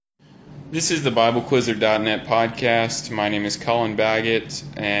This is the BibleQuizzer.net podcast. My name is Colin Baggett,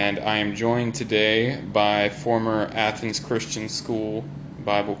 and I am joined today by former Athens Christian School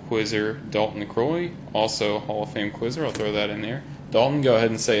Bible Quizzer Dalton Croy, also Hall of Fame Quizzer. I'll throw that in there. Dalton, go ahead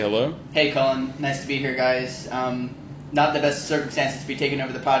and say hello. Hey, Colin. Nice to be here, guys. Not the best circumstances to be taking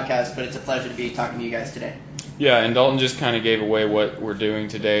over the podcast, but it's a pleasure to be talking to you guys today. Yeah, and Dalton just kind of gave away what we're doing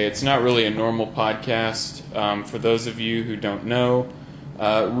today. It's not really a normal podcast. For those of you who don't know,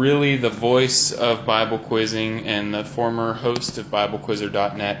 really the voice of Bible quizzing and the former host of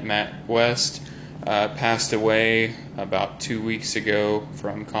BibleQuizzer.net, Matt West, passed away about 2 weeks ago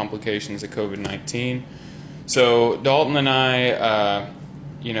from complications of COVID-19. So Dalton and I,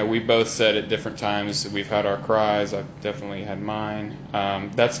 we both said at different times we've had our cries. I've definitely had mine.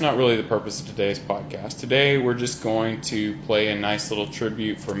 That's not really the purpose of today's podcast. Today we're just going to play a nice little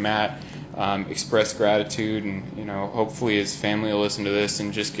tribute for Matt, express gratitude, and hopefully his family will listen to this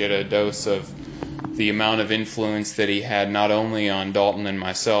and just get a dose of the amount of influence that he had not only on Dalton and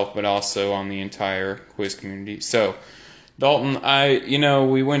myself but also on the entire quiz community. So Dalton,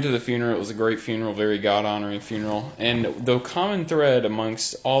 we went to the funeral. It was a great funeral, very God-honoring funeral. And the common thread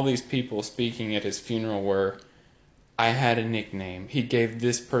amongst all these people speaking at his funeral were, I had a nickname. He gave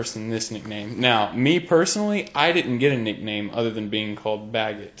this person this nickname. Now, me personally, I didn't get a nickname other than being called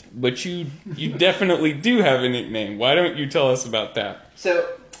Baggett. But you definitely do have a nickname. Why don't you tell us about that? So,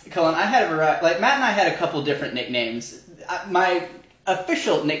 Colin, I had a variety. Matt and I had a couple different nicknames. My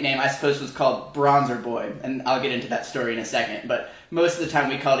official nickname, I suppose, was called Bronzer Boy, and I'll get into that story in a second, but most of the time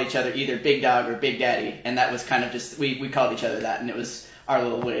we called each other either Big Dog or Big Daddy, and that was kind of just, we called each other that, and it was our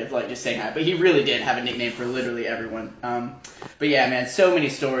little way of just saying hi. But he really did have a nickname for literally everyone. But yeah, man, so many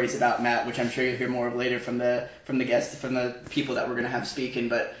stories about Matt, which I'm sure you'll hear more of later from the guests, from the people that we're going to have speaking,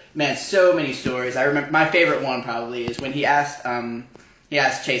 but man, so many stories. I remember my favorite one probably is when he asked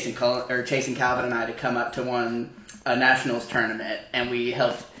Chase and Calvin and I to come up to a nationals tournament, and we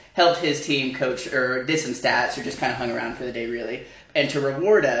helped his team coach or did some stats or just kind of hung around for the day really. And to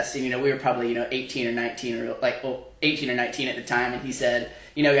reward us, and we were probably 18 or 19 18 or 19 at the time, and he said,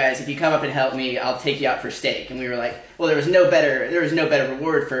 guys, if you come up and help me, I'll take you out for steak. And we were like, well, there was no better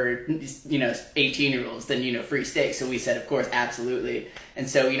reward for 18-year-olds than free steak. So we said, of course, absolutely. And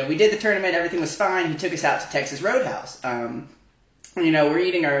so we did the tournament, everything was fine. He took us out to Texas Roadhouse. We're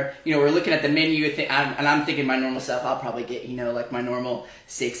eating we're looking at the menu, and I'm thinking my normal self, I'll probably get, my normal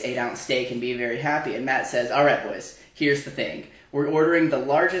 6-8 ounce steak and be very happy. And Matt says, all right, boys, here's the thing. We're ordering the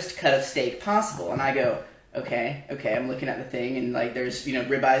largest cut of steak possible. And I go, okay, I'm looking at the thing, and there's,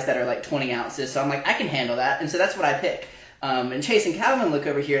 ribeyes that are 20 ounces. So I'm like, I can handle that. And so that's what I pick. And Chase and Calvin look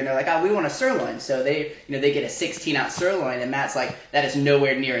over here, and they're like, oh, we want a sirloin. So they get a 16-ounce sirloin, and Matt's like, that is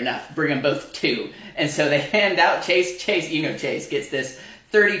nowhere near enough. Bring them both 2. And so they hand out Chase gets this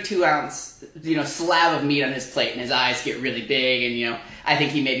 32-ounce, slab of meat on his plate, and his eyes get really big, and, I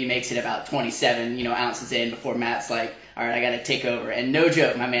think he maybe makes it about 27, ounces in before Matt's like, all right, I got to take over. And no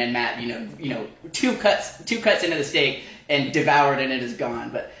joke, my man Matt, two cuts into the steak and devoured it, and it is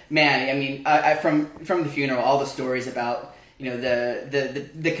gone. But man, I mean, I from the funeral, all the stories about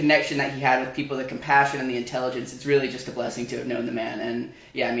the connection that he had with people, the compassion and the intelligence. It's really just a blessing to have known the man. And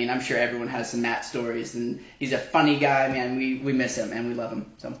yeah, I mean, I'm sure everyone has some Matt stories, and he's a funny guy, man. We miss him and we love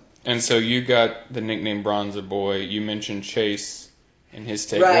him. So you got the nickname Bronzer Boy. You mentioned Chase and his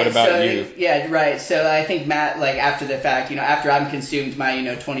take. Right, what about you? Yeah, right. So I think Matt, after the fact, after I've consumed my,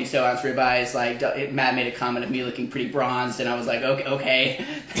 20-so-ounce ribeyes, Matt made a comment of me looking pretty bronzed, and I was like, okay.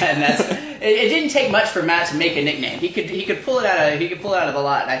 And it didn't take much for Matt to make a nickname. He could pull it out of a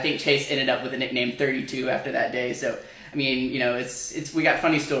lot. And I think Chase ended up with the nickname 32 after that day. So I mean, we got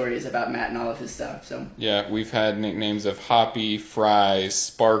funny stories about Matt and all of his stuff. So yeah, we've had nicknames of Hoppy, Fries,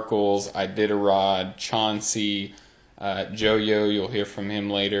 Sparkles, Iditarod, Chauncey, Joe-Yo, you'll hear from him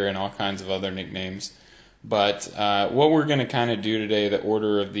later, and all kinds of other nicknames. But what we're going to kind of do today, the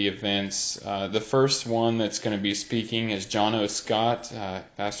order of the events, the first one that's going to be speaking is Jono Scott.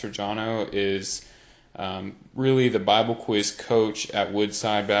 Pastor Jono is really the Bible quiz coach at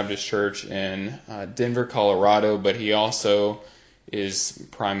Woodside Baptist Church in Denver, Colorado, but he also is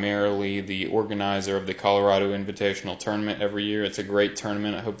primarily the organizer of the Colorado Invitational Tournament every year. It's a great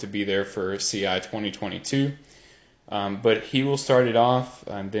tournament. I hope to be there for CI 2022. But he will start it off,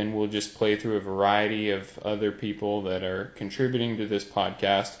 and then we'll just play through a variety of other people that are contributing to this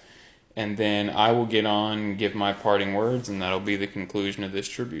podcast. And then I will get on and give my parting words, and that'll be the conclusion of this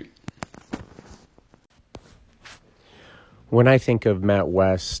tribute. When I think of Matt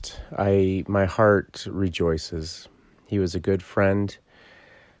West, my heart rejoices. He was a good friend,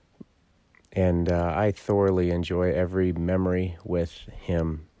 and I thoroughly enjoy every memory with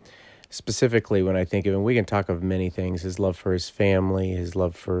him. specifically when I think of him, we can talk of many things, his love for his family, his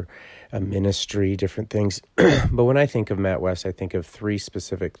love for ministry, different things. But when I think of Matt West, I think of three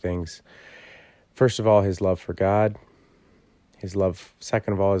specific things. First of all, his love for God,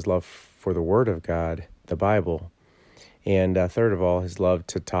 second of all, his love for the Word of God, the Bible, and third of all, his love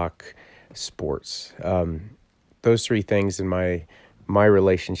to talk sports. Those three things in my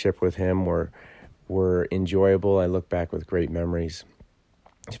relationship with him were enjoyable. I look back with great memories.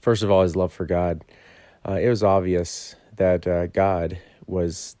 First of all, his love for God. It was obvious that God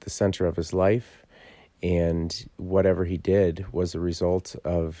was the center of his life, and whatever he did was a result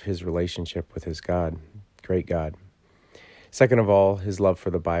of his relationship with his God, great God. Second of all, his love for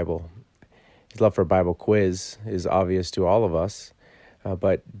the Bible. His love for Bible quiz is obvious to all of us,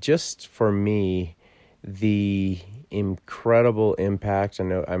 but just for me, the incredible impact,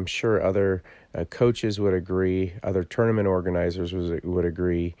 I'm sure other coaches would agree, other tournament organizers would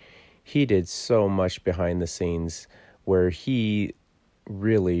agree, he did so much behind the scenes where he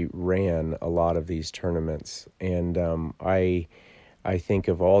really ran a lot of these tournaments. And I think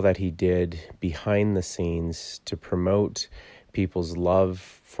of all that he did behind the scenes to promote people's love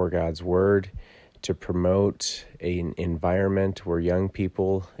for God's Word, to promote an environment where young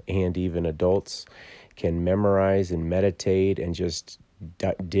people and even adults can memorize and meditate and just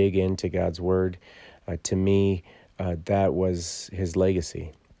dig into God's Word. To me, that was his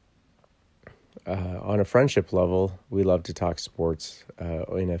legacy. On a friendship level, we love to talk sports.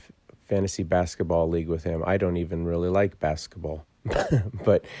 In a fantasy basketball league with him, I don't even really like basketball.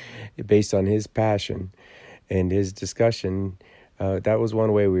 But based on his passion and his discussion, that was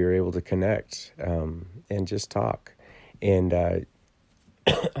one way we were able to connect and just talk. And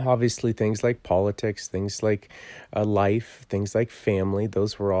obviously things like politics, things like life, things like family,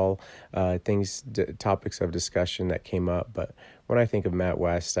 those were all topics of discussion that came up. But when I think of Matt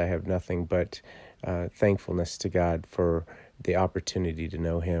West, I have nothing but thankfulness to God for the opportunity to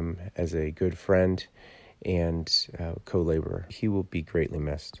know him as a good friend and co-laborer. He will be greatly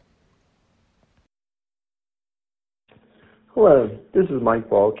missed. Hello, this is Mike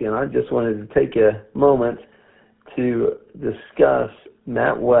Balk, and I just wanted to take a moment to discuss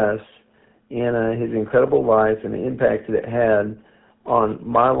Matt West and his incredible life and the impact that it had on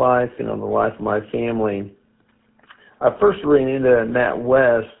my life and on the life of my family. I first ran into Matt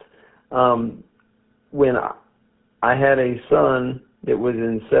West when I had a son that was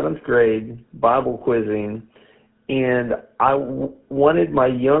in 7th grade Bible quizzing, and I wanted my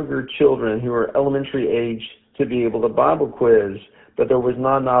younger children who were elementary age to be able to Bible quiz, but there was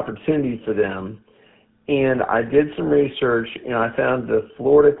not an opportunity for them. And I did some research, and I found the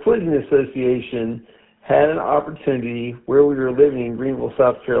Florida Quizzing Association had an opportunity where we were living in Greenville,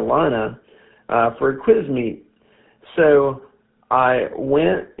 South Carolina, for a quiz meet. So I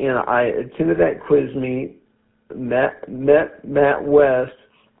went and I attended that quiz meet, met Matt West,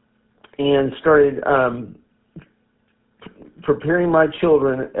 and started preparing my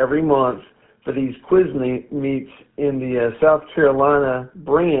children every month for these quiz meets in the South Carolina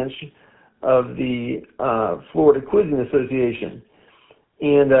branch of the Florida Quizzing Association.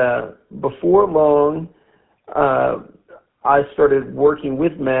 And before long, I started working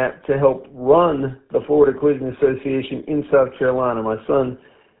with Matt to help run the Florida Quizzing Association in South Carolina. My son,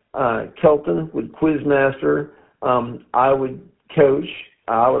 Kelton, would quizmaster. I would coach.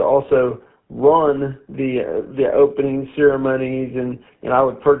 I would also run the opening ceremonies, and I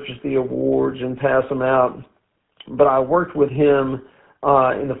would purchase the awards and pass them out. But I worked with him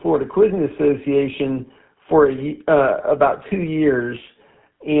in the Florida Quizzing Association for about 2 years.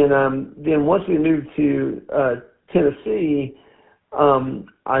 And then once we moved to Tennessee,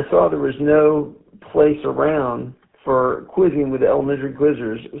 I saw there was no place around for quizzing with the elementary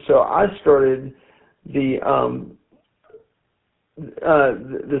quizzers. So I started the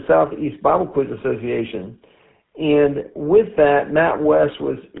Southeast Bible Quiz Association. And with that, Matt West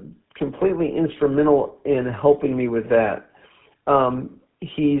was completely instrumental in helping me with that.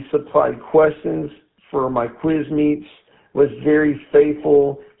 He supplied questions for my quiz meets, was very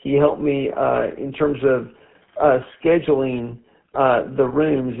faithful. He helped me in terms of scheduling the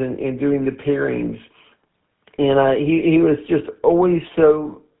rooms and doing the pairings. And he was just always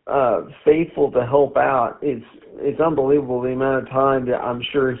so faithful to help out. It's unbelievable the amount of time that I'm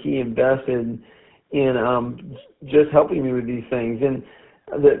sure he invested in just helping me with these things. And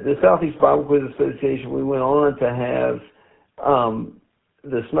the Southeast Bible Quiz Association, we went on to have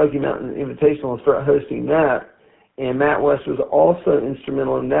the Smoky Mountain Invitational and start hosting that. And Matt West was also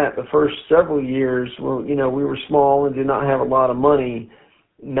instrumental in that. The first several years, when we were small and did not have a lot of money,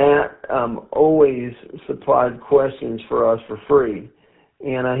 Matt always supplied questions for us for free.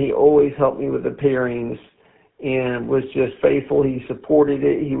 and he always helped me with the pairings and was just faithful. He supported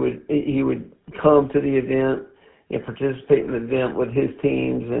it. He would come to the event and participate in the event with his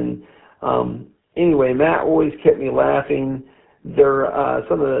teams. And anyway, Matt always kept me laughing.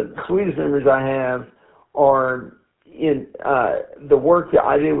 Some of the sweetest memories I have are in the work that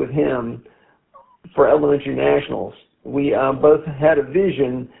I did with him for elementary nationals. We both had a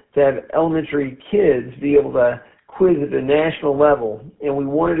vision to have elementary kids be able to quiz at the national level, and we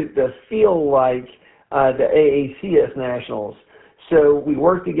wanted it to feel like the AACS nationals. So we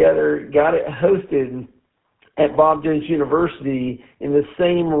worked together, got it hosted at Bob Jones University in the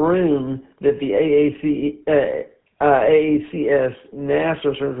same room that the AACS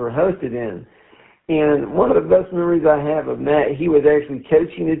national tournaments were hosted in. And one of the best memories I have of Matt, he was actually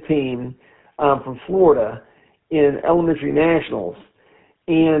coaching a team from Florida in elementary nationals.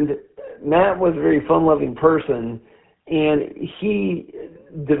 And Matt was a very fun-loving person, and he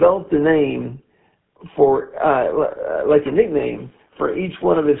developed a name for, like a nickname for each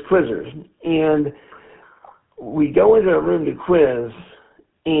one of his quizzers. And we go into a room to quiz,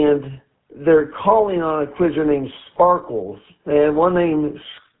 and they're calling on a quizzer named Sparkles. They had one named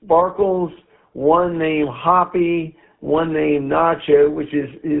Sparkles, one named Hoppy, one named Nacho, which is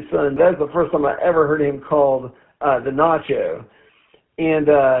his son. That's the first time I ever heard him called the Nacho. And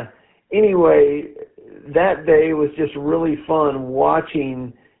anyway, that day was just really fun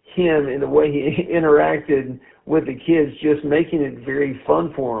watching him and the way he interacted with the kids, just making it very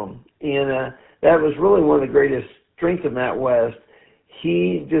fun for them. And that was really one of the greatest strengths of Matt West.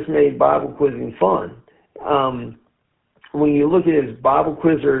 He just made Bible quizzing fun. When you look at his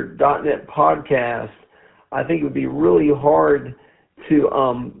BibleQuizzer.net podcast, I think it would be really hard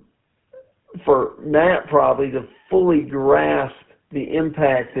to, for Matt probably to fully grasp the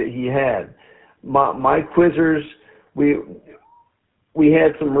impact that he had. My quizzers, we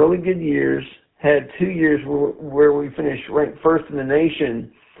had some really good years, had 2 years where we finished ranked first in the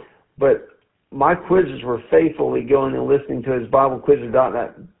nation, but my quizzers were faithfully going and listening to his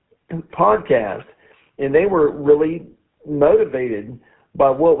BibleQuizzer.net podcast, and they were really motivated by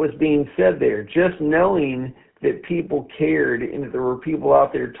what was being said there. Just knowing that people cared and that there were people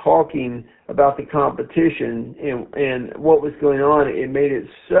out there talking about the competition and what was going on, it made it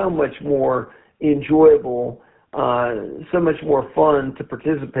so much more enjoyable, so much more fun to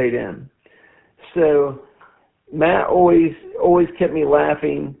participate in. So Matt always kept me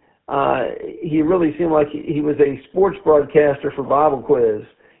laughing. He really seemed like he was a sports broadcaster for Bible Quiz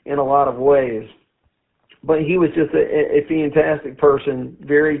in a lot of ways. But he was just a fantastic person,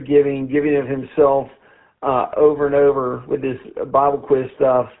 very giving of himself over and over with this Bible quiz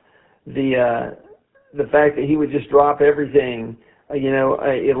stuff. The fact that he would just drop everything,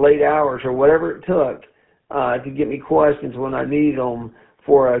 at late hours or whatever it took to get me questions when I needed them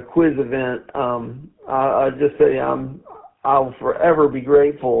for a quiz event. I'll just say I'll forever be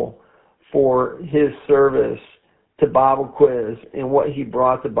grateful for his service to Bible Quiz and what he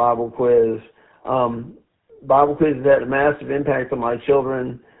brought to Bible Quiz. Bible Quiz has had a massive impact on my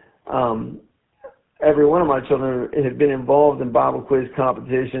children. Every one of my children have been involved in Bible Quiz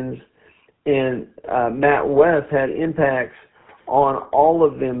competitions, and Matt West had impacts on all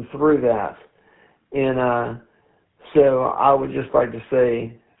of them through that. And so I would just like to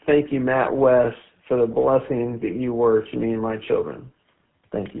say thank you, Matt West, for the blessing that you were to me and my children.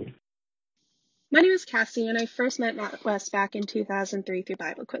 Thank you. My name is Cassie, and I first met Matt West back in 2003 through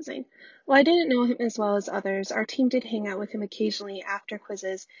Bible quizzing. While I didn't know him as well as others, our team did hang out with him occasionally after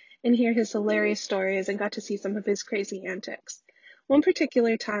quizzes and hear his hilarious stories and got to see some of his crazy antics. One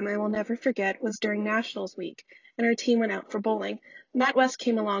particular time I will never forget was during Nationals Week, and our team went out for bowling. Matt West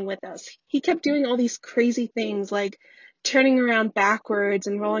came along with us. He kept doing all these crazy things like turning around backwards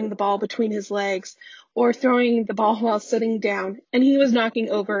and rolling the ball between his legs, or throwing the ball while sitting down, and he was knocking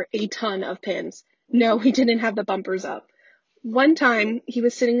over a ton of pins. No, he didn't have the bumpers up. One time, he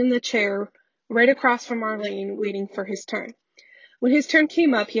was sitting in the chair right across from our lane waiting for his turn. When his turn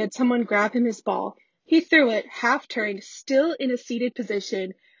came up, he had someone grab him his ball. He threw it, half-turned, still in a seated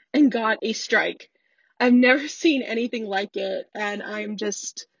position, and got a strike. I've never seen anything like it, and I'm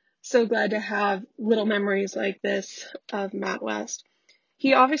just so glad to have little memories like this of Matt West.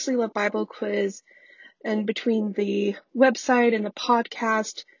 He obviously loved Bible Quiz, and between the website and the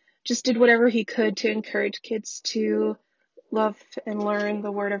podcast, just did whatever he could to encourage kids to love and learn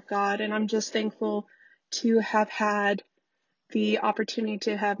the Word of God. And I'm just thankful to have had the opportunity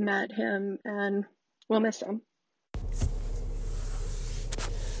to have met him, and we'll miss him.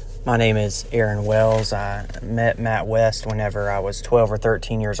 My name is Aaron Wells. I met Matt West whenever I was 12 or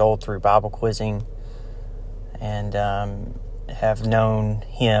 13 years old through Bible quizzing. And have known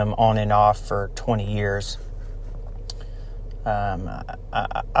him on and off for 20 years.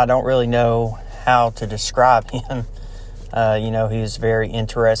 I don't really know how to describe him. He was a very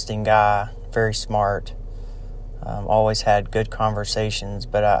interesting guy, very smart, always had good conversations.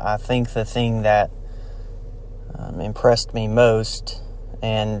 But I think the thing that impressed me most,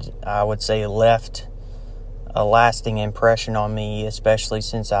 and I would say left a lasting impression on me, especially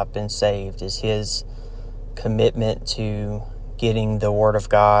since I've been saved, is his commitment to getting the Word of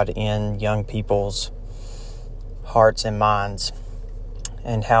God in young people's hearts and minds,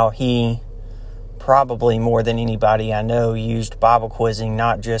 and how he, probably more than anybody I know, used Bible quizzing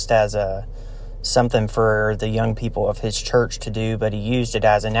not just as something for the young people of his church to do, but he used it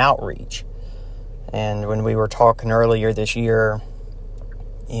as an outreach. And when we were talking earlier this year,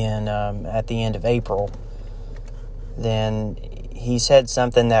 at the end of April, then he said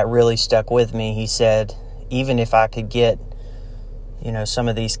something that really stuck with me. He said, even if I could get some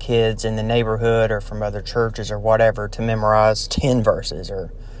of these kids in the neighborhood or from other churches or whatever to memorize 10 verses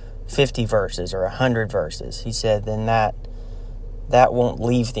or 50 verses or 100 verses, he said, then that won't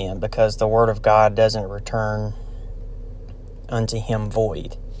leave them, because the Word of God doesn't return unto him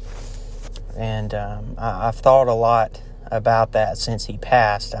void. And I've thought a lot about that since he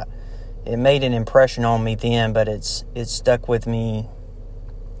passed. It made an impression on me then, but it's stuck with me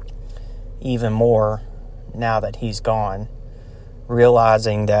even more now that he's gone,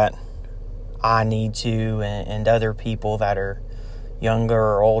 realizing that I need to, and other people that are younger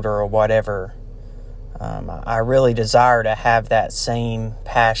or older or whatever, I really desire to have that same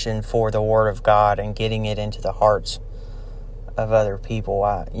passion for the Word of God and getting it into the hearts of other people.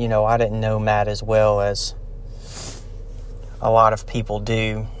 I didn't know Matt as well as a lot of people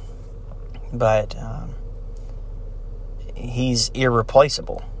do, but he's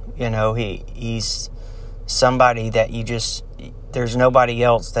irreplaceable. He's somebody that there's nobody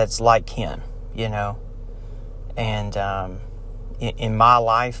else that's like him, and in my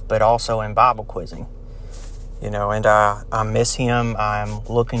life, but also in Bible quizzing, and I miss him. I'm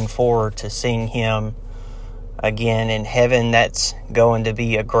looking forward to seeing him again in heaven. That's going to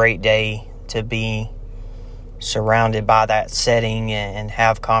be a great day, to be surrounded by that setting and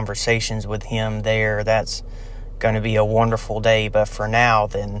have conversations with him there. That's going to be a wonderful day. But for now,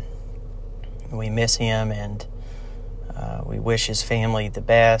 then, we miss him, and we wish his family the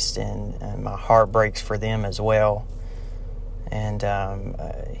best, and my heart breaks for them as well. And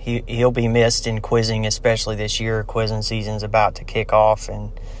he'll be missed in quizzing, especially this year. Quizzing season's about to kick off,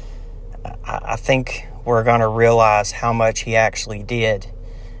 and I think we're going to realize how much he actually did,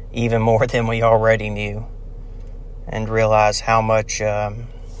 even more than we already knew, and realize how much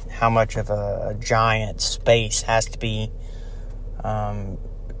of a giant space has to be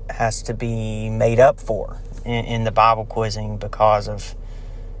made up for in the Bible quizzing, because of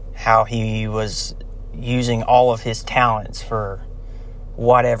how he was using all of his talents for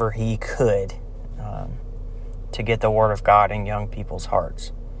whatever he could to get the Word of God in young people's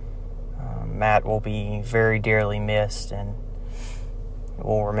hearts. Matt will be very dearly missed, and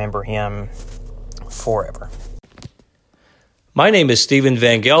we'll remember him forever. My name is Stephen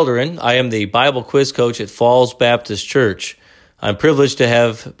Van Gelderen. I am the Bible quiz coach at Falls Baptist Church. I'm privileged to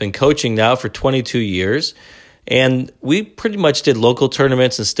have been coaching now for 22 years, and we pretty much did local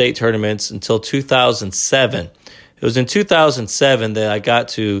tournaments and state tournaments until 2007. It was in 2007 that I got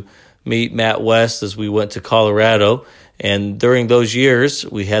to meet Matt West as we went to Colorado, and during those years,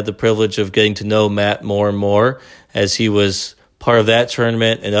 we had the privilege of getting to know Matt more and more as he was part of that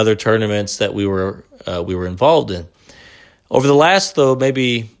tournament and other tournaments that we were involved in. Over the last, though,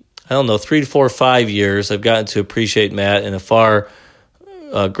 maybe 3 to 4 or 5 years, I've gotten to appreciate Matt in a far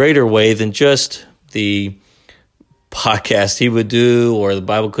greater way than just the podcast he would do, or the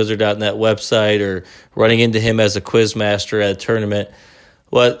BibleQuizzer.net website, or running into him as a quiz master at a tournament.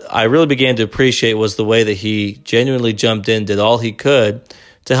 What I really began to appreciate was the way that he genuinely jumped in, did all he could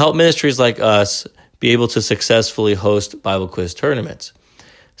to help ministries like us be able to successfully host Bible quiz tournaments.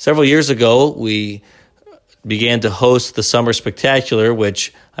 Several years ago, we began to host the Summer Spectacular,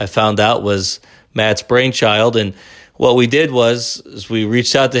 which I found out was Matt's brainchild. And what we did was we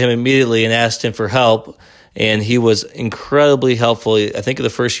reached out to him immediately and asked him for help. And he was incredibly helpful. I think in the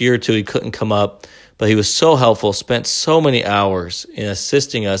first year or two, he couldn't come up, but he was so helpful, spent so many hours in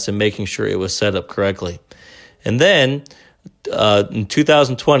assisting us and making sure it was set up correctly. And then in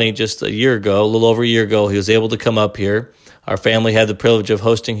 2020, just a year ago, a little over a year ago, he was able to come up here. Our family had the privilege of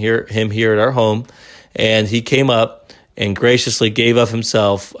hosting him here at our home. And he came up and graciously gave of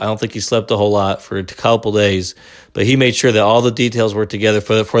himself. I don't think he slept a whole lot for a couple days, but he made sure that all the details were together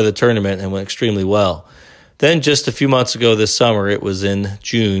for the tournament and went extremely well. Then just a few months ago this summer, it was in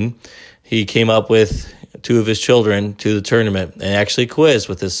June, he came up with 2 of his children to the tournament and actually quizzed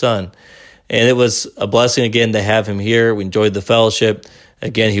with his son. And it was a blessing again to have him here. We enjoyed the fellowship.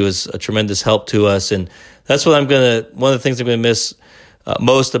 Again, he was a tremendous help to us. And that's what one of the things I'm going to miss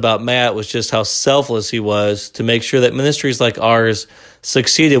most about Matt was just how selfless he was to make sure that ministries like ours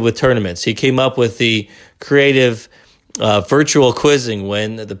succeeded with tournaments. He came up with the creative virtual quizzing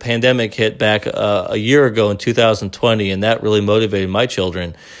when the pandemic hit back a year ago in 2020, and that really motivated my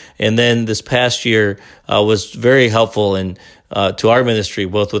children. And then this past year was very helpful to our ministry,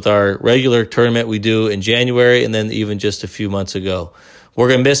 both with our regular tournament we do in January and then even just a few months ago. We're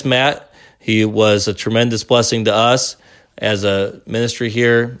going to miss Matt. He was a tremendous blessing to us as a ministry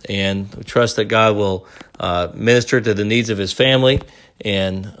here, and we trust that God will minister to the needs of his family.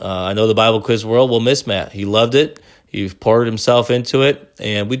 And I know the Bible quiz world will miss Matt. He loved it. He poured himself into it,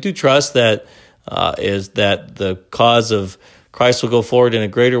 and we do trust that the cause of Christ will go forward in a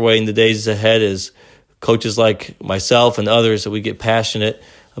greater way in the days ahead as coaches like myself and others, that we get passionate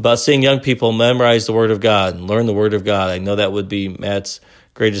about seeing young people memorize the Word of God and learn the Word of God. I know that would be Matt's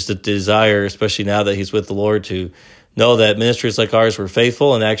greatest desire, especially now that he's with the Lord, to know that ministries like ours were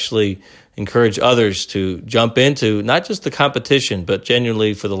faithful and actually encourage others to jump into not just the competition, but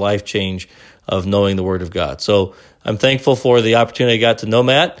genuinely for the life change of knowing the Word of God. So I'm thankful for the opportunity I got to know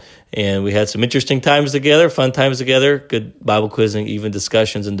Matt, and we had some interesting times together, fun times together, good Bible quizzing, even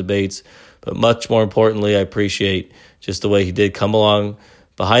discussions and debates. But much more importantly, I appreciate just the way he did come along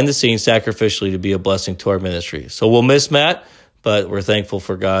behind the scenes sacrificially to be a blessing to our ministry. So we'll miss Matt, but we're thankful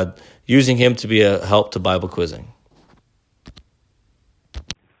for God using him to be a help to Bible quizzing.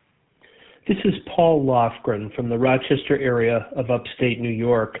 This is Paul Lofgren from the Rochester area of upstate New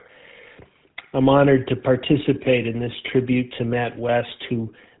York. I'm honored to participate in this tribute to Matt West,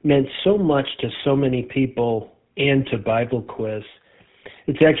 who meant so much to so many people and to Bible Quiz.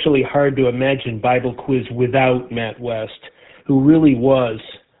 It's actually hard to imagine Bible Quiz without Matt West, who really was,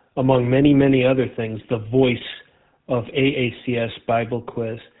 among many, many other things, the voice of AACS Bible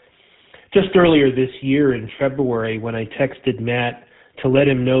Quiz. Just earlier this year in February, when I texted Matt to let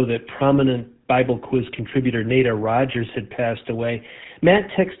him know that prominent Bible Quiz contributor Nada Rogers had passed away, Matt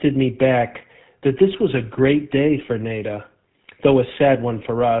texted me back that this was a great day for Nada, though a sad one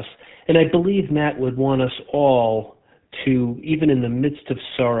for us, and I believe Matt would want us all to, even in the midst of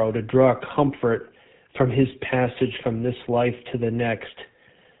sorrow, to draw comfort from his passage from this life to the next,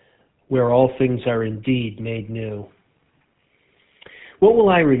 where all things are indeed made new. What will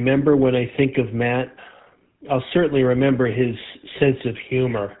I remember when I think of Matt? I'll certainly remember his sense of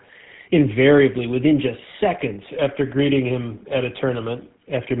humor. Invariably, within just seconds after greeting him at a tournament,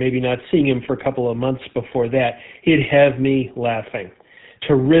 after maybe not seeing him for a couple of months before that, he'd have me laughing.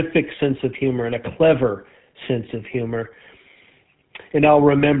 Terrific sense of humor and a clever sense of humor. And I'll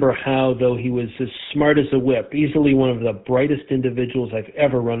remember how, though he was as smart as a whip, easily one of the brightest individuals I've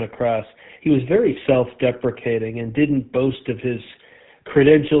ever run across, he was very self-deprecating and didn't boast of his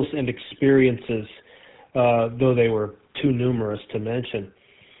credentials and experiences, though they were too numerous to mention.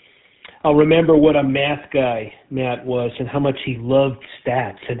 I'll remember what a math guy Matt was and how much he loved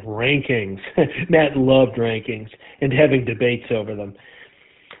stats and rankings. Matt loved rankings and having debates over them.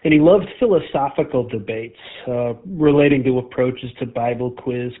 And he loved philosophical debates relating to approaches to Bible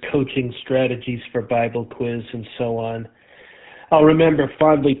Quiz, coaching strategies for Bible Quiz, and so on. I'll remember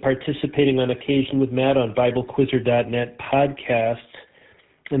fondly participating on occasion with Matt on BibleQuizzer.net podcasts,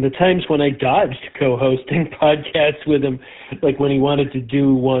 and the times when I dodged co-hosting podcasts with him, like when he wanted to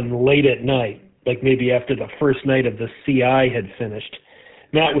do one late at night, like maybe after the first night of the CI had finished.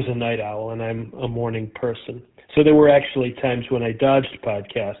 Matt was a night owl, and I'm a morning person. So there were actually times when I dodged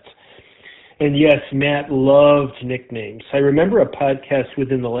podcasts. And yes, Matt loved nicknames. I remember a podcast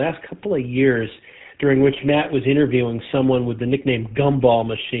within the last couple of years during which Matt was interviewing someone with the nickname Gumball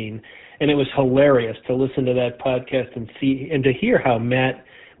Machine, and it was hilarious to listen to that podcast and to hear how Matt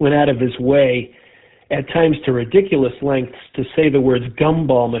went out of his way, at times to ridiculous lengths, to say the words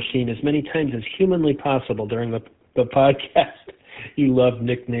Gumball Machine as many times as humanly possible during the podcast. He loved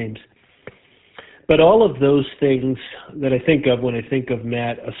nicknames. But all of those things that I think of when I think of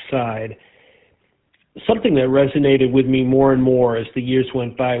Matt aside, something that resonated with me more and more as the years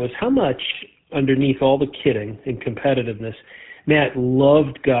went by was how much, underneath all the kidding and competitiveness, Matt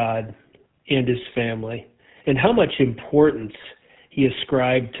loved God and his family, and how much importance he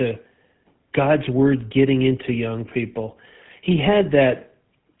ascribed to God's word getting into young people. He had that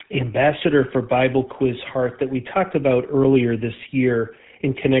ambassador for Bible Quiz heart that we talked about earlier this year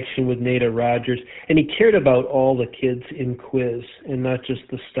in connection with Nada Rogers, and he cared about all the kids in quiz and not just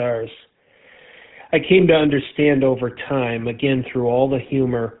the stars. I came to understand over time, again through all the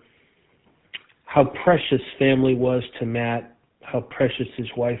humor, how precious family was to Matt, how precious his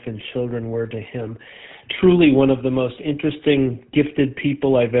wife and children were to him. Truly one of the most interesting, gifted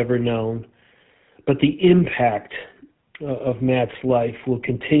people I've ever known. But the impact of Matt's life will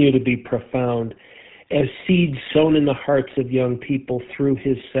continue to be profound as seeds sown in the hearts of young people through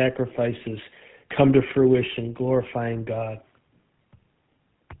his sacrifices come to fruition, glorifying God.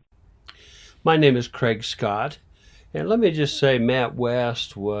 My name is Craig Scott, and let me just say Matt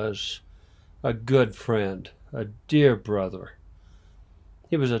West was a good friend, a dear brother.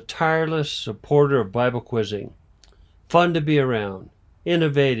 He was a tireless supporter of Bible quizzing, fun to be around,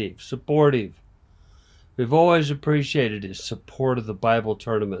 innovative, supportive. We've always appreciated his support of the Bible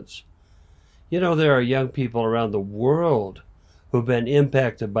tournaments. You know, there are young people around the world who've been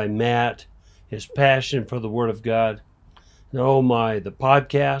impacted by Matt, his passion for the Word of God. And oh my, the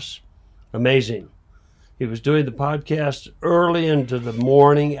podcasts, amazing. He was doing the podcast early into the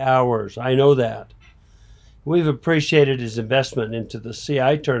morning hours. I know that. We've appreciated his investment into the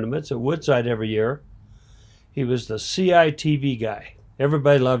CI tournaments at Woodside every year. He was the CI TV guy.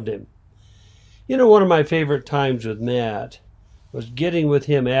 Everybody loved him. You know, one of my favorite times with Matt was getting with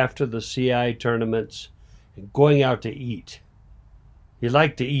him after the CI tournaments and going out to eat. He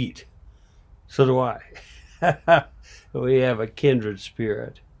liked to eat. So do I. We have a kindred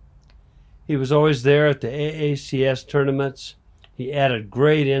spirit. He was always there at the AACS tournaments. He added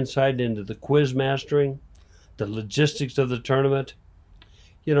great insight into the quiz mastering, the logistics of the tournament.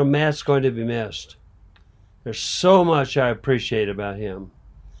 You know, Matt's going to be missed. There's so much I appreciate about him.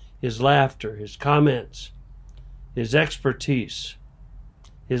 His laughter, his comments, his expertise,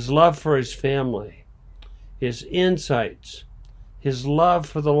 his love for his family, his insights, his love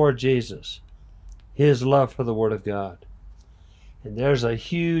for the Lord Jesus, his love for the Word of God. And there's a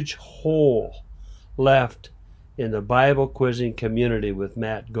huge hole left in the Bible quizzing community with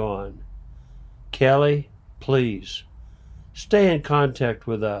Matt gone. Kelly, please, stay in contact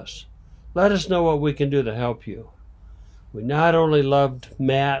with us. Let us know what we can do to help you. We not only loved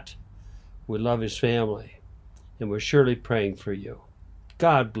Matt, we love his family, and we're surely praying for you.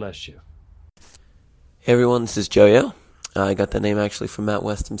 God bless you. Hey everyone, this is Joyo. I got the name actually from Matt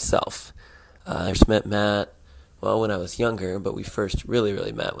West himself. I first met Matt, when I was younger, but we first really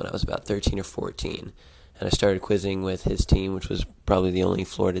met when I was about 13 or 14. And I started quizzing with his team, which was probably the only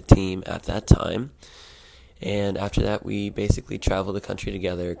Florida team at that time. And after that, we basically traveled the country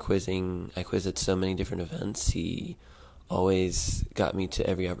together, quizzing. I quizzed at so many different events. He always got me to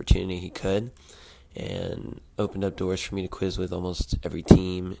every opportunity he could and opened up doors for me to quiz with almost every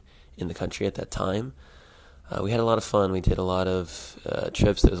team in the country at that time. We had a lot of fun. We did a lot of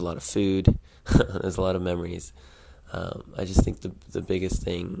trips. There was a lot of food. There's a lot of memories. I just think the biggest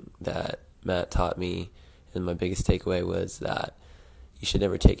thing that Matt taught me and my biggest takeaway was that you should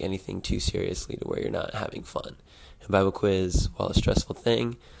never take anything too seriously to where you're not having fun. And Bible quiz, while a stressful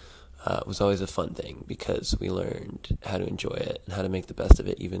thing, was always a fun thing because we learned how to enjoy it and how to make the best of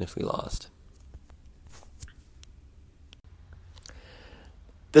it even if we lost.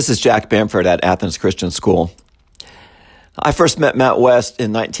 This is Jack Bamford at Athens Christian School. I first met Matt West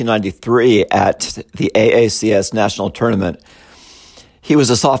in 1993 at the AACS National Tournament. He was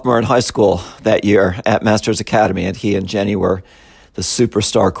a sophomore in high school that year at Masters Academy, and he and Jenny were the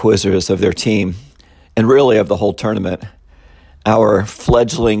superstar quizzers of their team, and really of the whole tournament. Our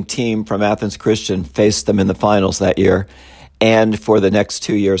fledgling team from Athens Christian faced them in the finals that year and for the next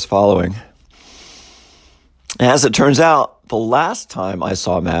 2 years following. As it turns out, the last time I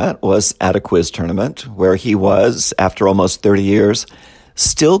saw Matt was at a quiz tournament where he was, after almost 30 years,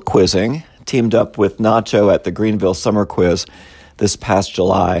 still quizzing, teamed up with Nacho at the Greenville Summer Quiz this past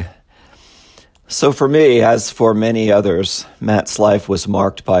July. So for me, as for many others, Matt's life was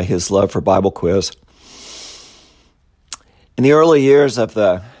marked by his love for Bible quiz. In the early years of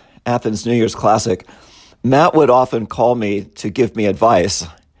the Athens New Year's Classic, Matt would often call me to give me advice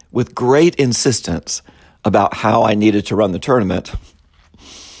with great insistence about how I needed to run the tournament.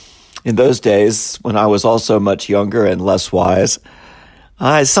 In those days, when I was also much younger and less wise,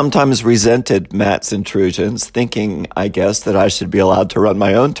 I sometimes resented Matt's intrusions, thinking, I guess, that I should be allowed to run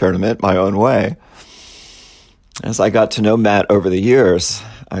my own tournament my own way. As I got to know Matt over the years,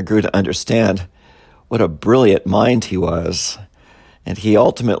 I grew to understand what a brilliant mind he was. And he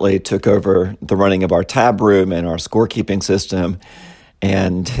ultimately took over the running of our tab room and our scorekeeping system,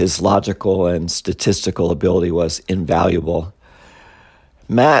 and his logical and statistical ability was invaluable.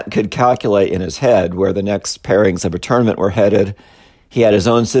 Matt could calculate in his head where the next pairings of a tournament were headed. He had his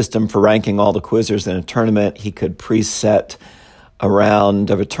own system for ranking all the quizzers in a tournament. He could preset a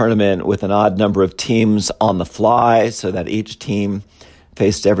round of a tournament with an odd number of teams on the fly so that each team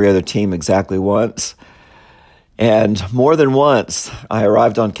faced every other team exactly once. And more than once, I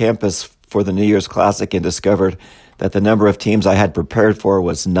arrived on campus for the New Year's Classic and discovered that the number of teams I had prepared for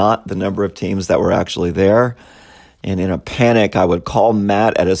was not the number of teams that were actually there. And in a panic, I would call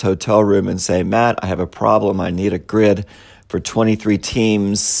Matt at his hotel room and say, Matt, I have a problem. I need a grid for 23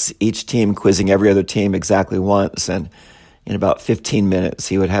 teams, each team quizzing every other team exactly once. And in about 15 minutes,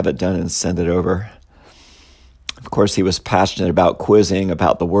 he would have it done and send it over. Of course, he was passionate about quizzing,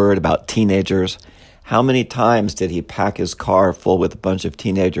 about the Word, about teenagers. How many times did he pack his car full with a bunch of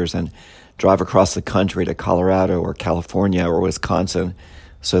teenagers and drive across the country to Colorado or California or Wisconsin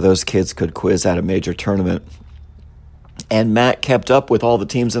so those kids could quiz at a major tournament? And Matt kept up with all the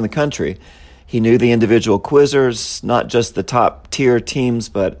teams in the country. He knew the individual quizzers, not just the top tier teams,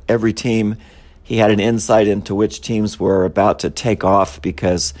 but every team. He had an insight into which teams were about to take off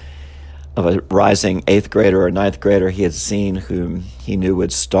because of a rising 8th grader or 9th grader he had seen whom he knew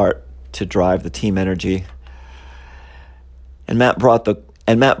would start to drive the team energy. And Matt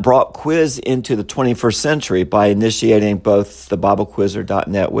brought quiz into the 21st century by initiating both the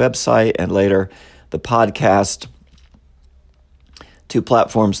BibleQuizzer.net website and later the podcast, two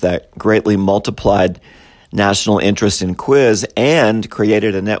platforms that greatly multiplied national interest in quiz and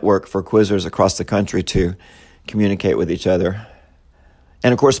created a network for quizzers across the country to communicate with each other.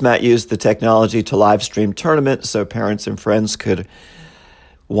 And of course, Matt used the technology to live stream tournaments so parents and friends could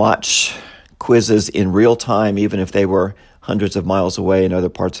watch quizzes in real time, even if they were hundreds of miles away in other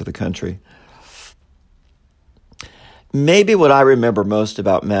parts of the country. Maybe what I remember most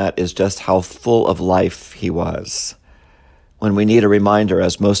about Matt is just how full of life he was. When we need a reminder,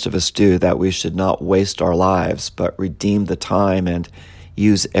 as most of us do, that we should not waste our lives, but redeem the time and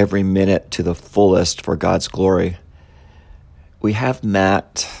use every minute to the fullest for God's glory. We have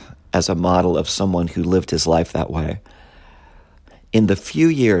Matt as a model of someone who lived his life that way. In the few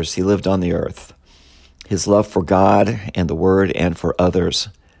years he lived on the earth, his love for God and the Word and for others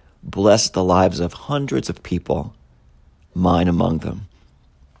blessed the lives of hundreds of people, mine among them.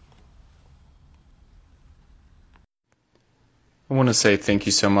 I want to say thank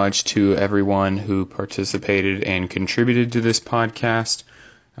you so much to everyone who participated and contributed to this podcast.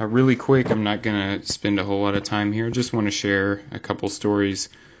 Really quick, I'm not going to spend a whole lot of time here. Just want to share a couple stories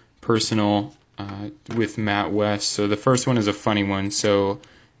personal with Matt West. So the first one is a funny one. So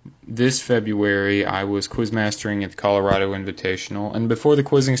this February, I was quizmastering at the Colorado Invitational, and before the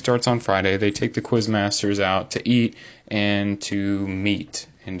quizzing starts on Friday, they take the quizmasters out to eat and to meet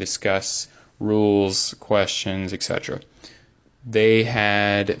and discuss rules, questions, etc. They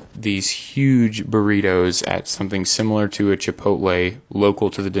had these huge burritos at something similar to a Chipotle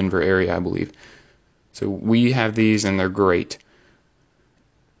local to the Denver area, I believe. So we have these, and they're great.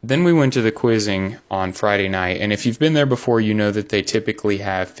 Then we went to the quizzing on Friday night, and if you've been there before, you know that they typically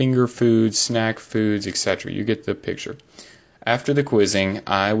have finger foods, snack foods, etc. You get the picture. After the quizzing,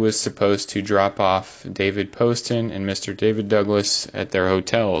 I was supposed to drop off David Poston and Mr. David Douglas at their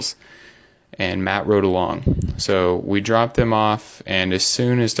hotels, and Matt rode along. So we dropped them off, and as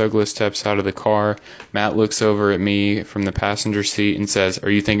soon as Douglas steps out of the car, Matt looks over at me from the passenger seat and says, "Are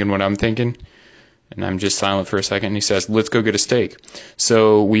you thinking what I'm thinking?" And I'm just silent for a second, and he says, "Let's go get a steak."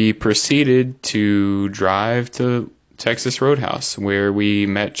 So we proceeded to drive to Texas Roadhouse, where we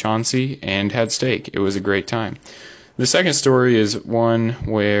met Chauncey and had steak. It was a great time. The second story is one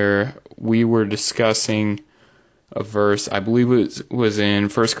where we were discussing a verse, I believe it was in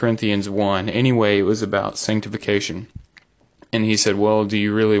 1 Corinthians 1. Anyway, it was about sanctification. And he said, "Well, do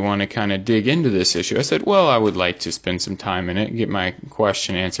you really want to kind of dig into this issue?" I said, "Well, I would like to spend some time in it, get my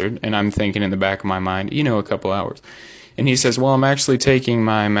question answered." And I'm thinking in the back of my mind, a couple hours. And he says, "Well, I'm actually taking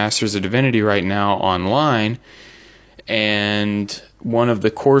my Master's of Divinity right now online, and one of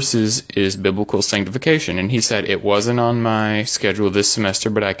the courses is biblical sanctification." And he said, "It wasn't on my schedule this semester,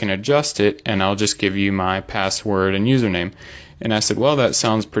 but I can adjust it, and I'll just give you my password and username." And I said, "Well, that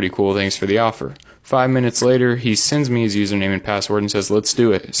sounds pretty cool. Thanks for the offer." 5 minutes later, he sends me his username and password and says, "Let's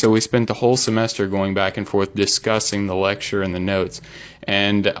do it." So we spent the whole semester going back and forth discussing the lecture and the notes.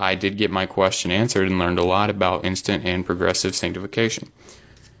 And I did get my question answered and learned a lot about instant and progressive sanctification.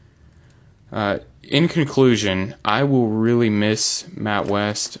 In conclusion, I will really miss Matt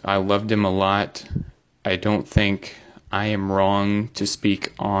West. I loved him a lot. I don't think I am wrong to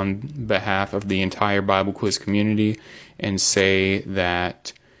speak on behalf of the entire Bible quiz community and say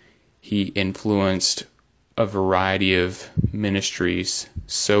that he influenced a variety of ministries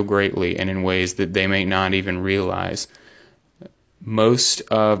so greatly and in ways that they may not even realize. Most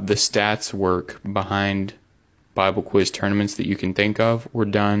of the stats work behind Bible quiz tournaments that you can think of were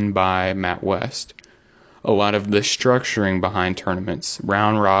done by Matt West. A lot of the structuring behind tournaments,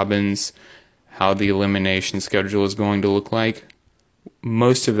 round robins, how the elimination schedule is going to look like,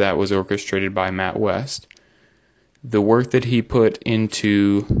 most of that was orchestrated by Matt West. The work that he put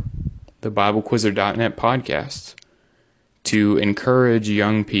into the BibleQuizzer.net podcasts to encourage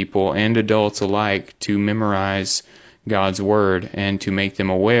young people and adults alike to memorize God's Word and to make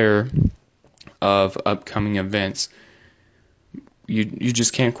them aware of upcoming events. You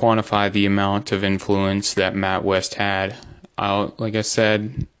just can't quantify the amount of influence that Matt West had. Like I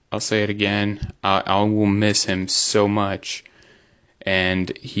said, I'll say it again, I will miss him so much.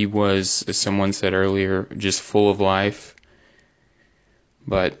 And he was, as someone said earlier, just full of life.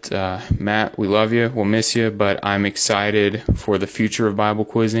 But Matt, we love you. We'll miss you. But I'm excited for the future of Bible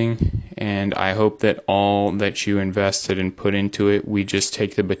quizzing. And I hope that all that you invested and put into it, we just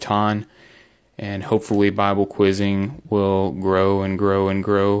take the baton. And hopefully Bible quizzing will grow and grow and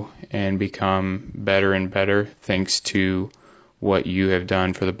grow and become better and better thanks to what you have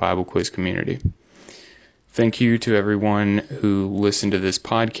done for the Bible quiz community. Thank you to everyone who listened to this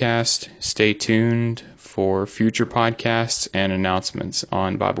podcast. Stay tuned for future podcasts and announcements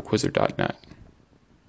on BibleQuizzer.net.